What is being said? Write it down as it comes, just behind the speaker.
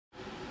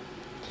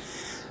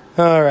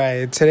All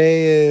right,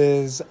 today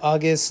is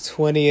August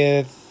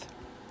 20th,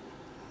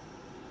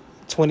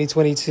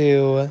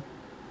 2022.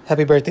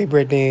 Happy birthday,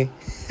 Brittany.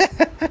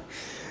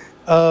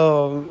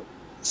 Um,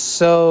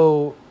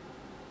 so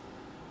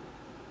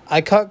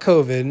I caught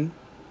COVID,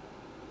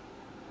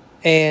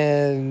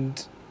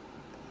 and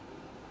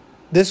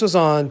this was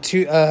on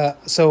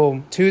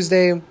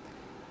Tuesday.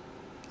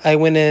 I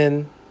went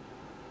in.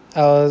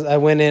 I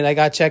went in. I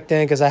got checked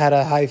in because I had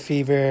a high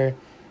fever,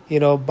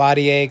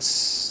 body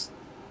aches.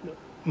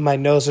 My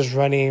nose was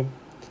runny.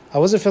 I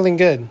wasn't feeling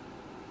good.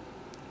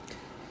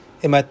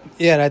 And my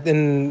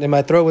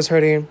throat was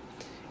hurting,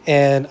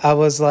 and I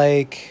was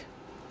like,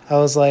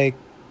 I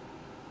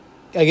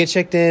get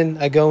checked in.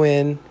 I go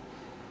in.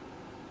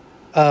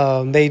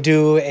 They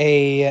do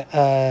a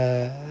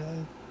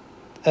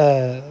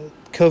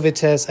COVID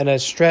test and a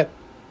strep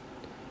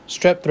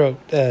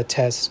throat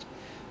test.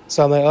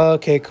 So I'm like, oh,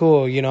 okay,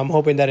 cool. I'm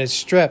hoping that it's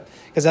strep.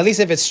 Because at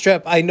least if it's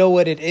strep, I know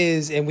what it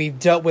is, and we've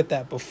dealt with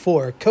that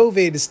before.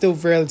 COVID is still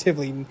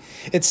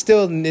it's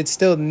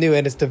still new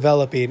and it's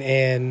developing,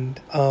 and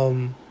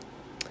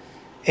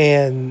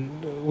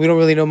we don't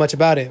really know much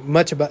about it. We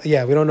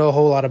don't know a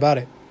whole lot about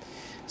it.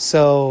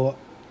 So,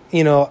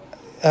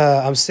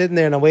 I'm sitting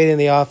there and I'm waiting in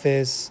the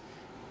office,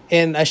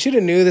 and I should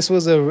have knew this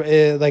was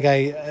it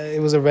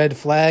was a red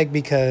flag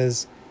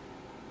because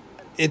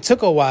it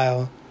took a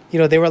while.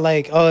 They were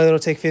like, oh, it'll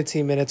take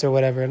 15 minutes or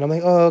whatever. And I'm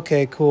like, oh,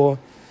 okay, cool.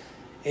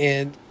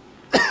 And,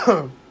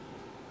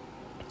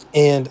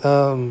 and,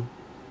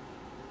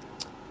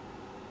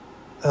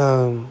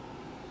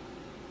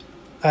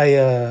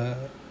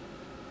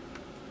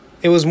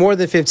 it was more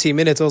than 15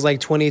 minutes. It was like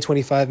 20,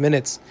 25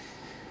 minutes.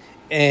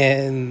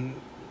 And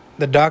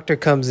the doctor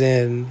comes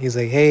in. He's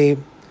like, hey,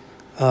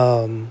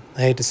 I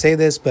hate to say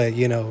this, but,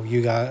 you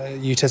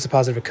tested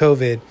positive for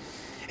COVID.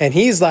 And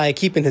he's like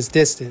keeping his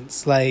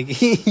distance, like,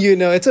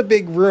 it's a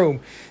big room.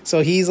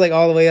 So he's like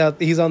all the way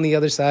out. He's on the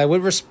other side.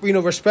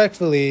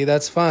 Respectfully,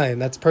 that's fine.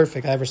 That's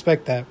perfect. I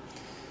respect that,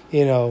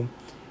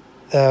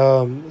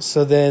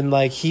 So then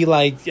like he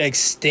like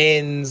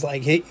extends,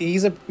 like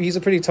he's a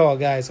pretty tall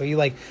guy. So he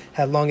like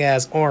had long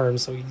ass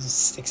arms. So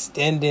he's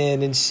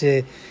extending and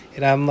shit.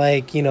 And I'm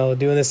like, doing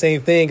the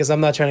same thing because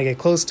I'm not trying to get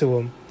close to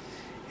him.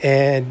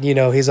 And,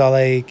 he's all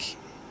like,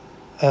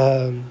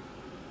 and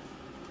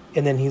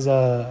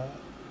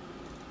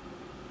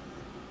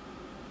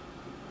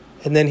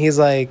then he's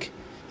like,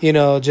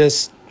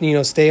 just,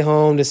 stay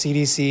home. The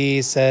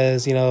CDC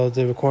says,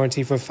 the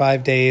quarantine for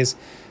 5 days.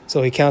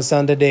 So he counts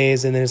down the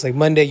days. And then it's like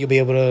Monday, you'll be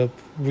able to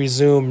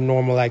resume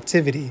normal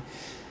activity.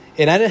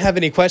 And I didn't have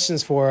any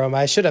questions for him.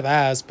 I should have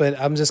asked, but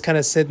I'm just kind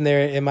of sitting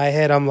there in my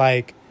head. I'm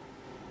like,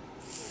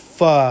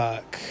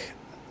 fuck.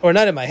 Or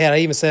not in my head. I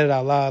even said it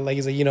out loud. Like,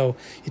 he's like, you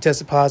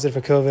tested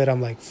positive for COVID.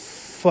 I'm like,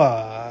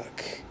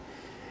 fuck.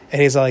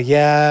 And he's like,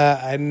 yeah,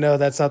 I know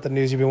that's not the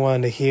news you've been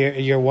wanting to hear.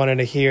 You're wanting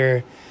to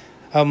hear.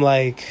 I'm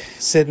like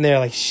sitting there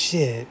like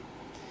shit.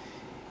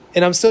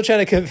 And I'm still trying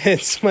to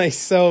convince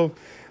myself,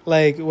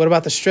 like, what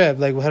about the strep?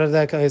 Like, how did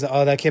that come? He's like,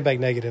 oh, that came back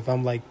negative.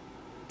 I'm like,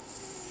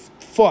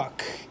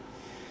 fuck.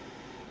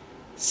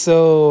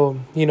 So,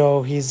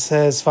 he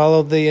says,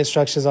 follow the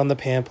instructions on the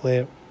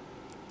pamphlet.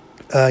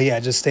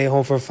 Just stay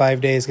home for 5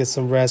 days, get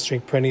some rest,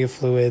 drink plenty of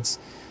fluids,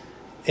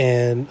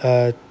 and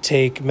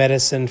take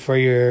medicine for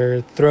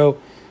your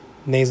throat,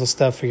 nasal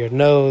stuff for your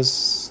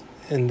nose,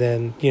 and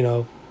then,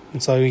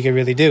 that's all we can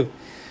really do.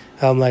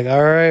 I'm like,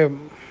 all right.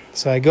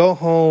 So I go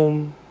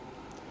home.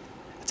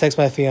 I text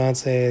my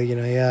fiance,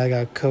 I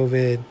got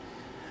COVID.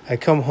 I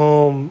come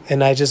home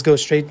and I just go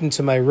straight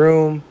into my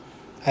room.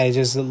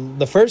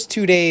 The first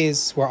 2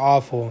 days were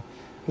awful.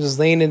 I was just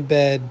laying in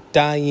bed,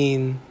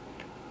 dying.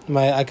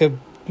 My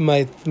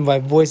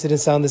voice didn't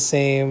sound the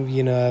same.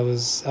 I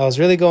was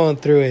really going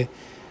through it.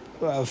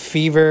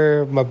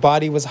 Fever. My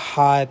body was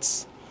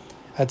hot.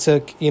 I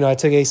took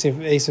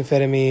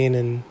amphetamine,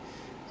 and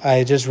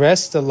I just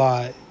rested a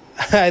lot.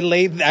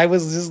 I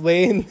was just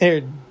laying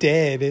there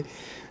dead.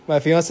 My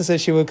fiance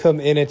said she would come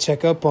in and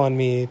check up on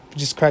me,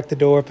 just crack the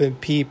door open,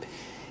 peep,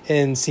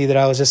 and see that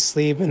I was just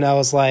asleep. And I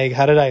was like,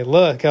 how did I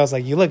look? I was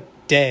like, you look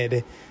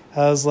dead.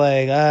 I was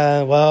like,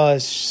 well, I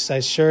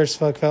sure as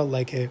fuck felt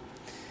like it.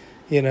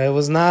 It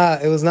was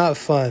not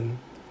fun.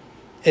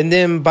 And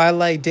then by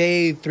like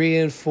day 3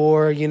 and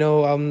 4,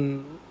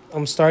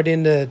 I'm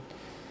starting to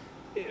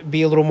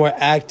be a little more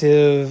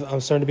active. I'm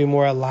starting to be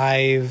more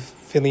alive,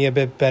 feeling a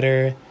bit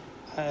better.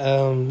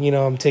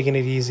 I'm taking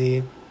it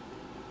easy.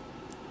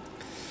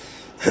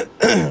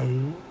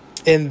 And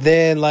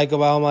then not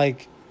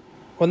like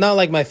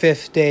my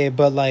 5th day,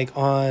 but like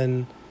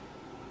on,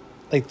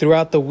 like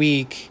throughout the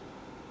week,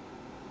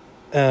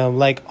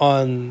 let's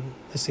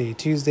see,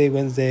 Tuesday,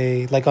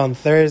 Wednesday, like on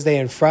Thursday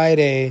and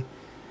Friday,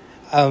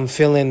 I'm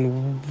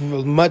feeling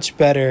much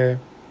better,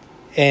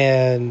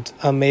 and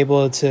I'm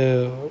able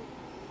to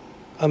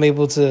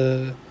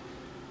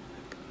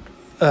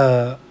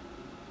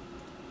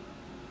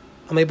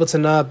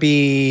not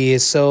be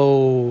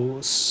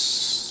so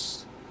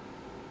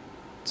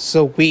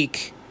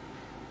weak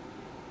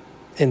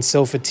and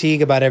so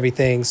fatigued about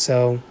everything.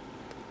 So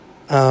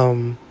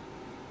Um,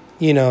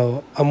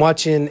 I'm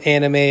watching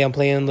anime. I'm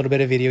playing a little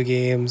bit of video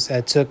games. I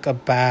took a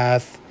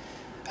bath.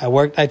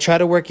 I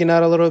tried working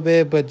out a little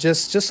bit, but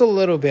just a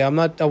little bit.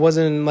 I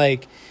wasn't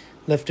like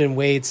lifting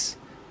weights,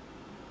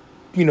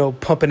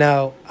 pumping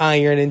out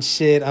iron and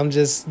shit. I'm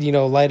just,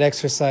 light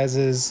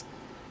exercises,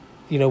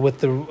 with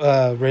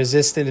the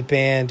resistant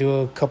band,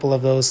 do a couple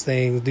of those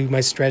things, do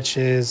my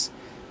stretches.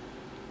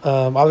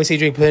 Obviously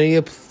drink plenty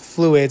of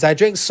fluids. I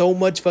drank so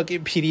much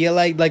fucking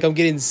Pedialyte, like I'm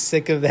getting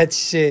sick of that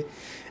shit.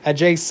 I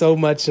drank so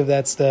much of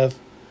that stuff.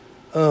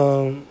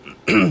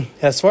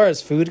 As far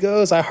as food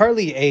goes, I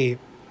hardly ate.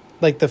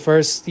 Like the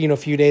first,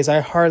 few days,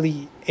 I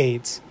hardly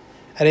ate.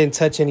 I didn't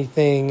touch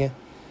anything.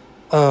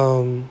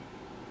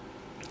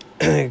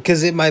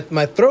 Because my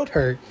throat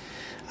hurt.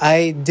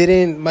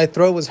 My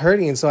throat was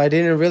hurting, so I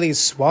didn't really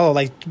swallow.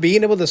 Like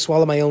being able to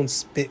swallow my own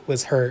spit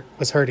was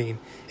hurting.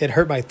 It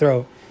hurt my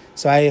throat.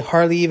 So I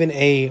hardly even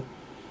ate.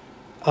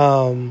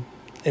 And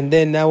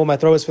then now when my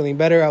throat was feeling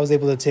better, I was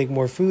able to take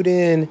more food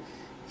in,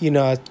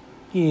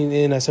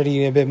 and I started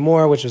eating a bit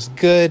more, which was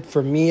good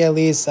for me at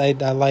least. I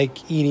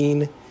like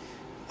eating.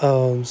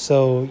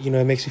 So,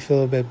 it makes me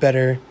feel a bit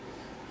better.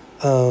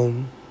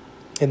 And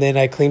then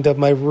I cleaned up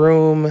my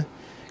room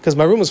because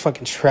my room was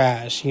fucking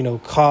trash,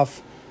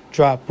 cough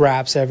drop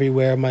wraps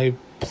everywhere, my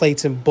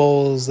plates and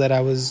bowls that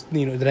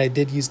that I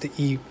did used to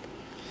eat.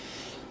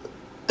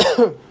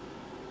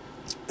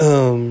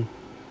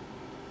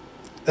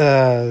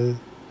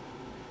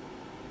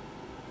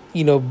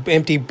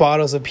 Empty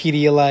bottles of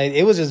Pedialyte.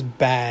 It was just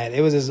bad.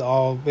 It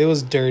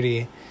was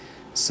dirty.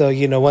 So,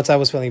 once I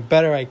was feeling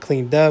better, I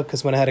cleaned up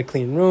because when I had a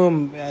clean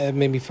room, it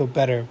made me feel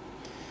better.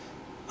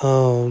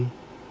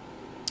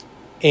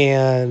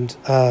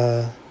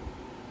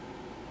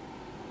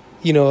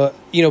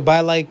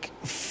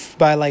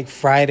 By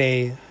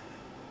Friday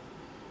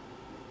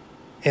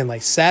and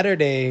like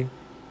Saturday,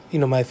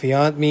 my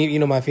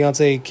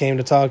fiance came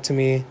to talk to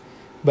me,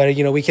 but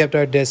we kept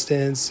our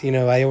distance.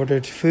 I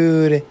ordered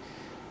food,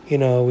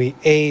 we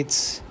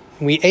ate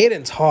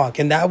and talked,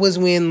 and that was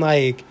when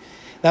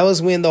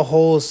the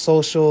whole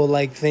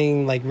social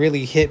thing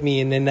really hit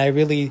me, and then I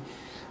really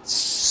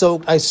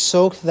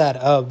soaked that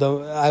up.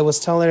 I was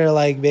telling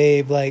her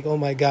babe, oh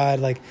my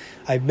God,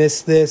 I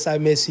miss this, I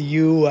miss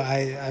you,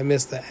 I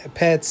miss the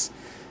pets,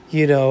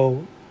 I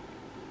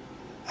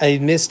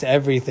missed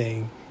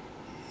everything.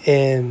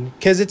 And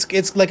because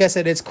it's like I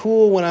said, it's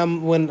cool when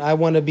I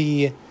want to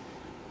be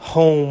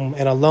home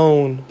and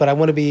alone, but I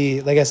want to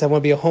be, like I said, I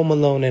want to be home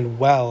alone and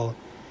well,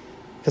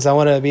 because I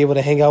want to be able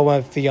to hang out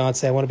with my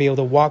fiance. I want to be able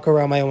to walk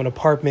around my own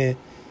apartment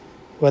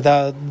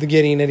without the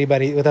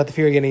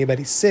fear of getting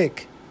anybody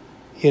sick,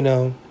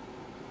 and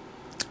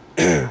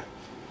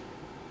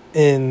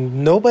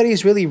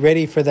nobody's really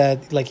ready for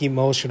that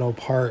emotional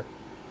part.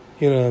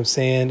 You know what I'm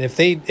saying? If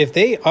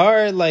they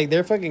are,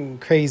 they're fucking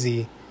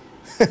crazy.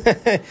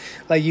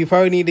 You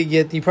probably need to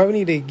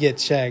get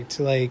checked,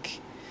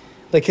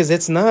 because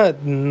it's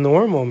not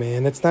normal,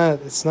 man. It's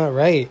not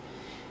right.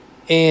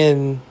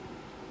 And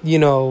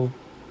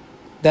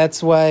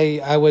that's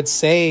why I would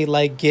say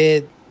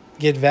get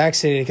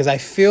vaccinated, because I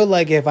feel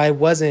like if I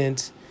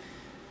wasn't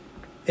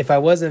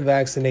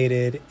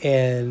vaccinated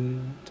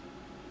and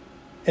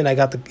I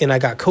got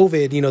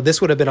COVID,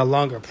 this would have been a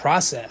longer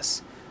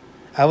process.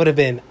 I would have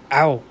been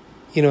out.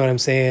 You know what I'm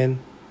saying?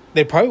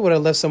 They probably would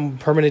have left some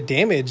permanent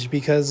damage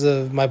because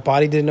of my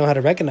body didn't know how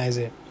to recognize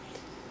it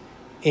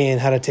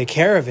and how to take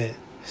care of it.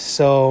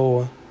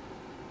 So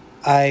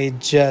I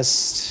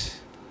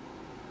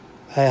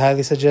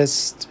highly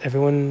suggest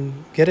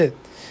everyone get it.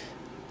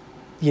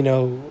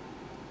 It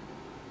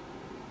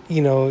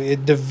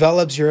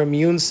develops your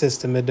immune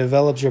system. It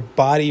develops your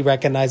body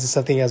recognizes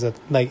something as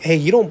hey,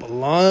 you don't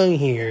belong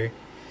here.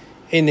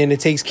 And then it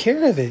takes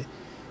care of it.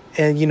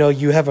 And,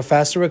 you have a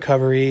faster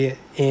recovery,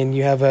 and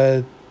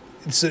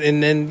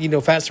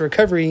faster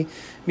recovery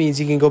means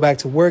you can go back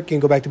to work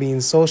and go back to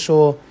being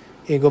social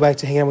and go back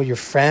to hanging out with your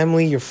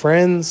family, your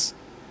friends.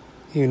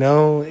 If you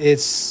don't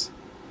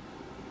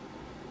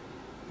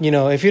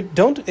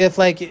want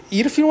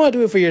to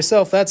do it for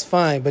yourself, that's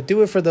fine, but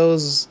do it for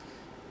those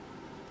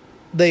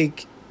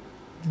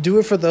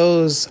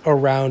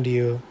around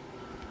you.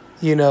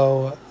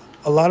 A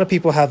lot of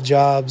people have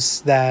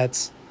jobs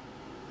that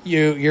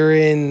you're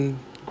in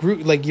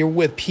group, you're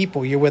with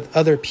people, you're with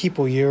other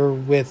people, you're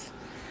with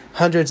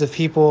hundreds of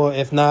people,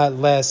 if not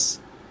less,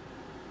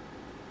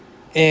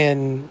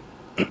 and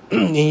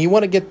and you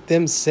want to get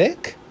them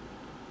sick,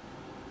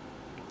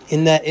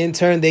 and that in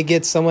turn they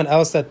get someone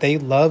else that they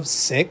love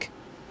sick.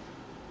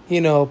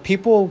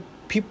 People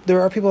there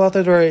are people out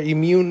there that are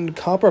immune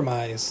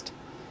compromised,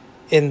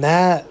 and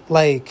that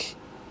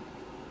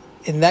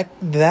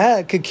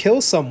could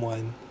kill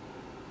someone,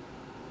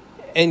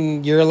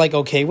 and you're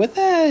okay with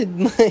that.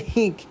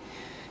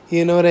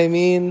 You know what I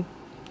mean?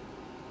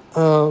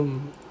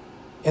 And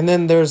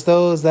then there's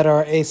those that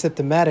are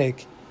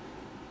asymptomatic,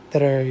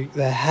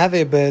 that have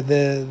it, but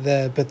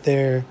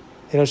they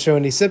don't show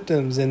any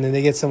symptoms, and then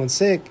they get someone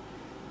sick.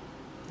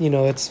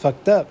 It's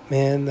fucked up,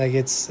 man.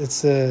 It's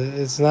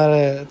not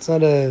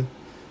a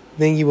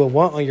than you would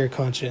want on your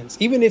conscience.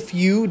 Even if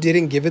you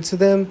didn't give it to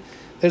them,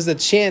 there's a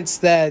chance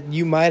that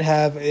you might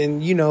have,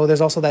 and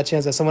there's also that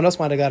chance that someone else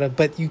might have got it,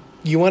 but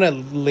you want to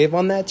live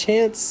on that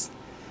chance?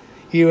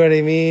 You know what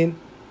I mean?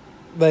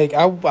 Like,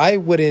 I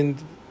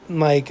wouldn't,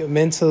 like,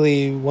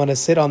 mentally want to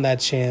sit on that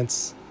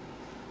chance.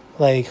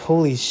 Like,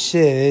 holy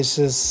shit, it's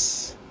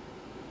just,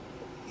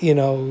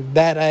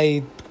 that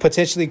I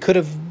potentially could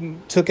have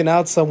taken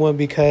out someone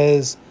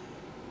because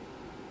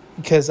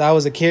I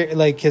was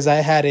because I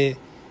had it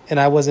and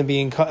I wasn't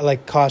being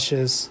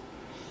cautious.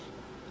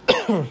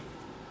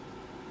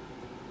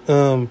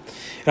 And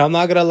I'm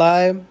not gonna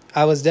lie,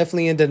 I was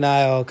definitely in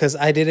denial because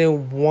I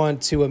didn't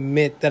want to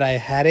admit that I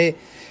had it,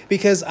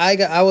 because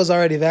I was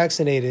already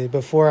vaccinated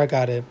before I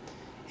got it,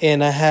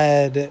 and I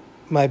had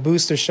my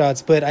booster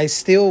shots, but I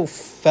still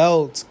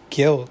felt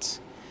guilt.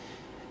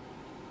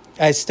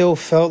 I still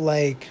felt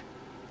like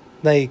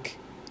I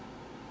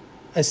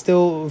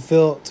still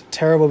felt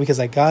terrible because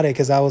I got it,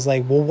 because I was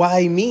like, well,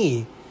 why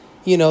me?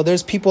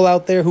 There's people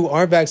out there who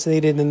aren't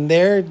vaccinated and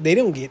they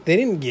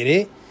didn't get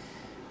it.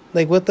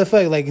 Like, what the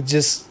fuck? Like,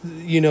 just,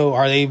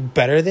 are they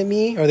better than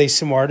me? Are they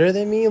smarter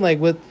than me? Like,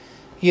 what,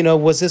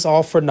 was this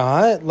all for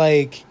naught?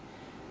 Like,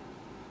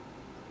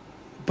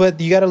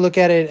 but you got to look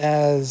at it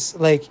as,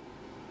 like,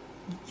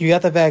 you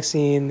got the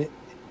vaccine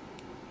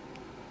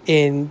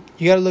and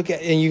you got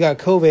COVID. And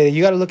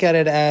you got to look at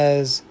it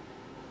as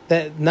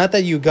that, not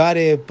that you got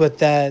it, but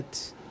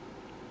that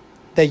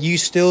you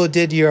still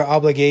did your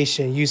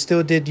obligation. You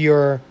still did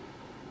your,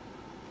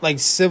 like,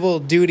 civil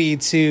duty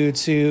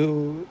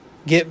to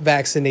get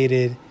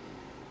vaccinated.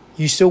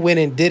 You still went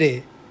and did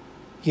it,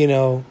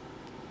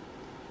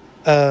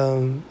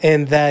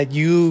 and that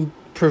you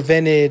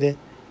prevented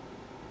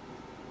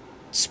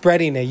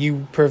spreading it.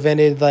 You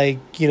prevented, like,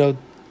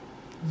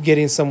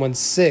 getting someone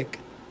sick,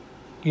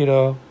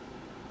 and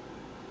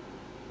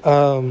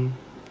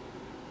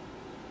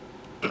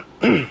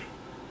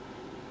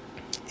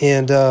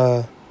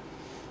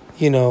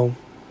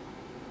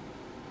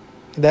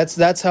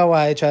that's how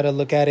I try to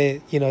look at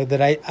it,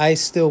 that I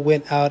still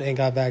went out and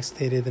got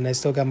vaccinated, and I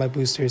still got my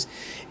boosters,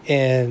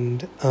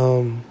 and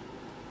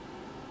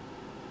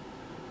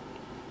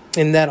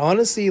that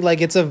honestly,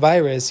 like, it's a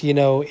virus,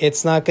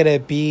 it's not going to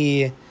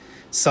be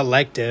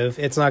selective.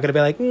 It's not going to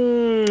be like,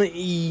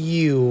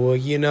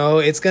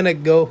 it's going to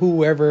go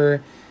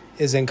whoever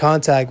is in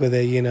contact with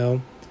it,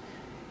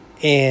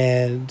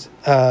 and,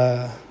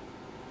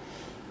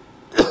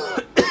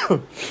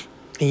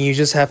 and you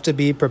just have to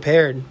be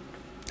prepared.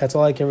 That's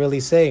all I can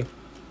really say.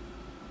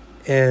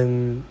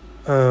 And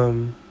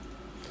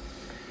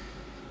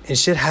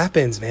shit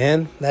happens,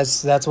 man.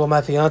 That's what my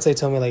fiance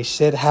told me. Like,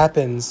 shit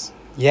happens.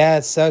 Yeah,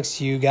 it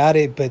sucks. You got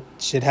it, but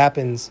shit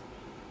happens.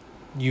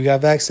 You got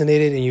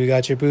vaccinated and you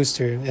got your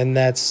booster, and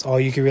that's all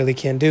you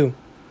can do.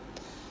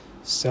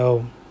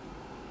 So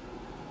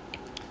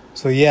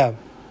yeah.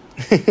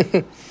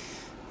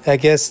 I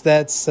guess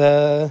that's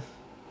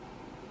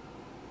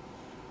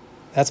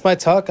my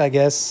talk, I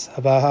guess,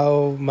 about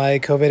how my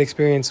COVID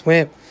experience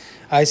went.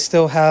 I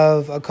still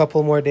have a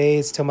couple more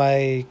days till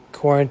my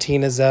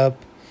quarantine is up,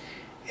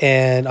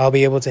 and I'll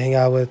be able to hang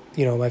out with,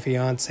 my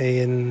fiance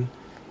and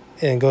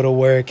go to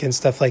work and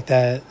stuff like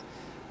that.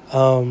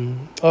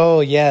 Let's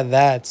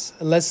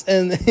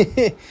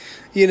say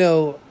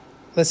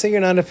you're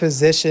not in a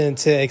position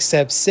to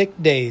accept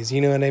sick days,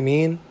 you know what I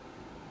mean?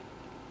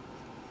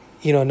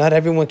 Not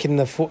everyone can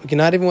afford,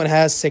 not everyone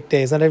has sick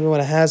days, not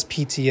everyone has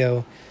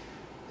PTO.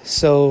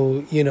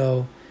 So,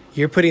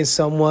 you're putting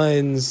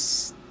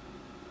someone's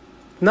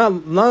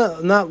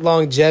not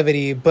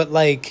longevity, but,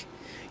 like,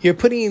 you're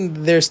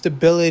putting their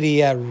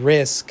stability at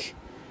risk,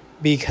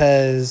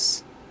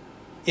 because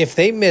if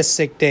they miss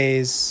sick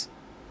days,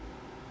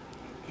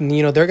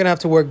 they're going to have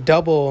to work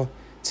double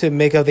to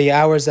make up the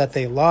hours that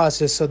they lost,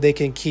 just so they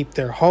can keep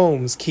their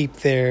homes, keep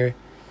their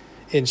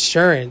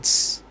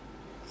insurance,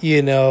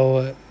 keep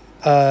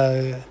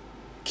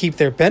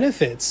their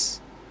benefits.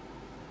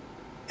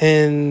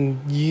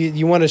 And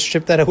you want to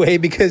strip that away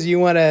because you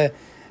want to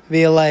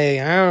be like,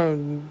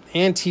 I'm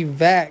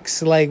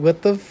anti-vax. Like,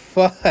 what the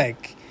fuck?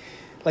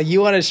 Like,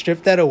 you want to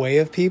strip that away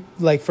of people,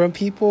 like, from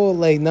people?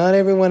 Like, not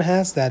everyone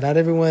has that. Not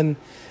everyone.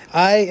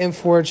 I,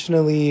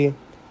 unfortunately,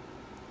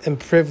 am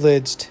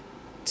privileged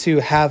to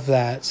have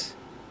that.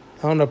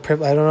 I don't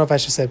know if I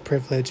should say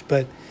privilege,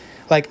 but,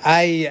 like,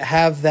 I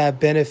have that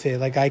benefit.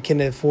 Like, I can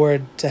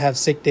afford to have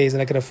sick days,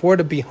 and I can afford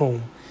to be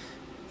home,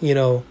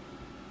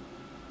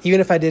 Even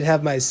if I did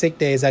have my sick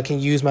days, I can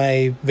use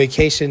my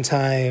vacation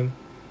time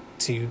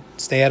to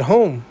stay at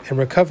home and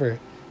recover.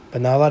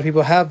 But not a lot of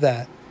people have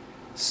that.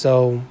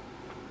 So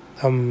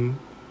I'm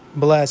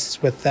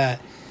blessed with that.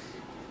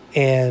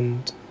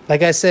 And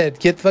like I said,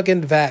 get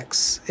fucking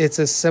vax. It's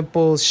a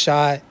simple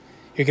shot.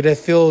 You're going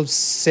to feel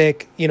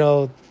sick,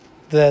 the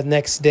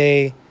next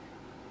day.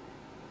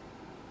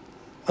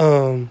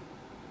 But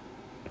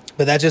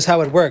that's just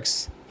how it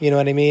works. You know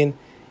what I mean?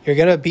 You're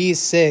going to be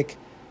sick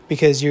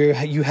because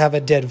you have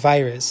a dead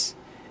virus,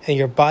 and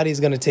your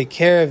body's going to take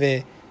care of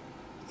it,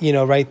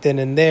 right then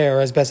and there,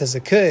 or as best as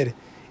it could.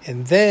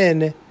 And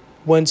then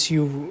once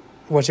your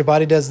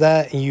body does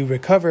that and you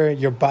recover,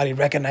 your body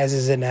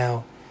recognizes it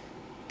now.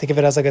 Think of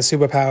it as like a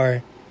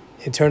superpower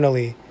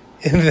internally.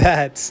 In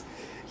that,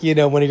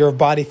 when your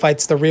body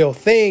fights the real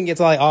thing,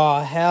 it's like,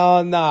 oh,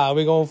 hell nah,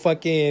 we're going to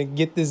fucking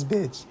get this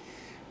bitch.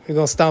 We're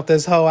going to stomp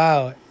this hoe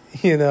out,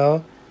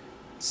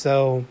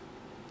 So,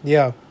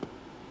 yeah.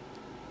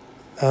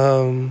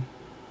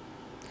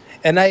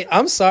 And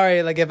I'm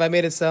sorry, like, if I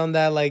made it sound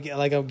that like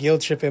I'm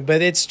guilt tripping,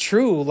 but it's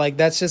true. Like,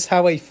 that's just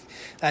how I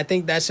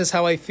think that's just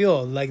how I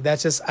feel. Like,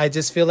 I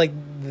just feel like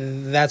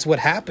that's what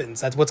happens.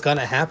 That's what's going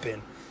to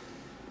happen.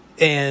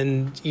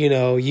 And,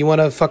 you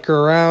want to fuck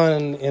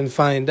around and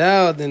find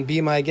out, then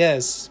be my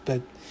guest.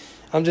 But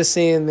I'm just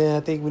saying, man, I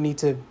think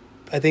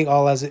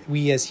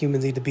we as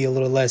humans need to be a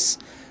little less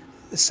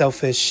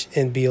selfish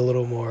and be a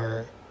little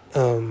more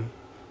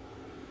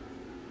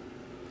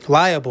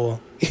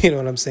liable, you know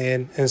what I'm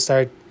saying? And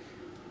start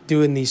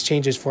doing these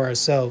changes for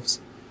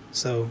ourselves.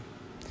 So,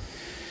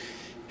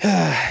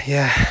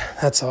 yeah,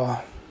 that's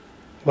all.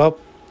 Well,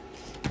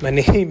 my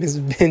name is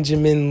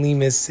Benjamin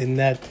Lemus, and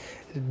that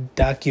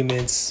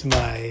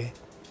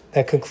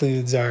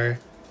concludes our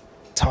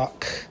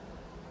talk.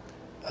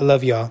 I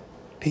love y'all.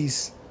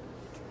 Peace.